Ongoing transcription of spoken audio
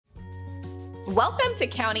Welcome to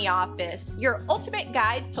County Office, your ultimate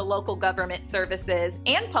guide to local government services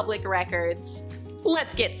and public records.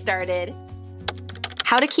 Let's get started.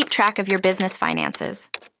 How to keep track of your business finances.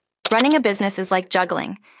 Running a business is like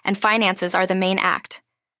juggling, and finances are the main act.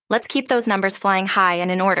 Let's keep those numbers flying high and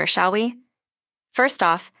in order, shall we? First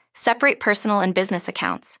off, separate personal and business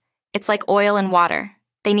accounts. It's like oil and water.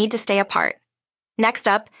 They need to stay apart. Next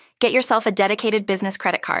up, get yourself a dedicated business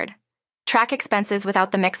credit card. Track expenses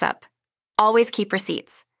without the mix-up. Always keep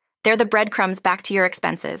receipts. They're the breadcrumbs back to your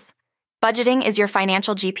expenses. Budgeting is your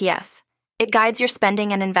financial GPS. It guides your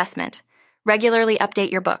spending and investment. Regularly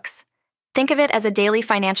update your books. Think of it as a daily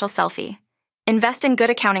financial selfie. Invest in good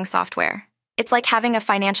accounting software. It's like having a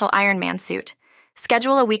financial Iron Man suit.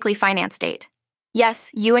 Schedule a weekly finance date. Yes,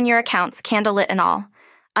 you and your accounts, candlelit and all.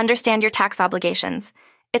 Understand your tax obligations.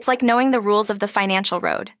 It's like knowing the rules of the financial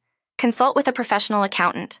road. Consult with a professional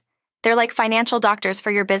accountant. They're like financial doctors for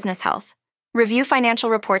your business health. Review financial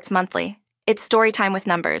reports monthly. It's story time with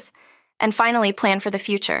numbers. And finally, plan for the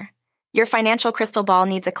future. Your financial crystal ball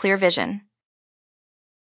needs a clear vision.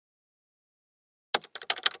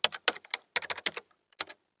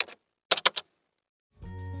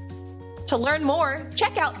 To learn more,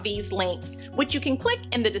 check out these links, which you can click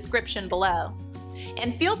in the description below.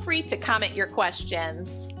 And feel free to comment your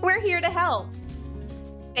questions. We're here to help.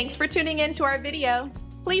 Thanks for tuning in to our video.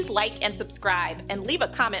 Please like and subscribe and leave a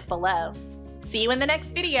comment below. See you in the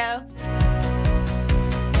next video.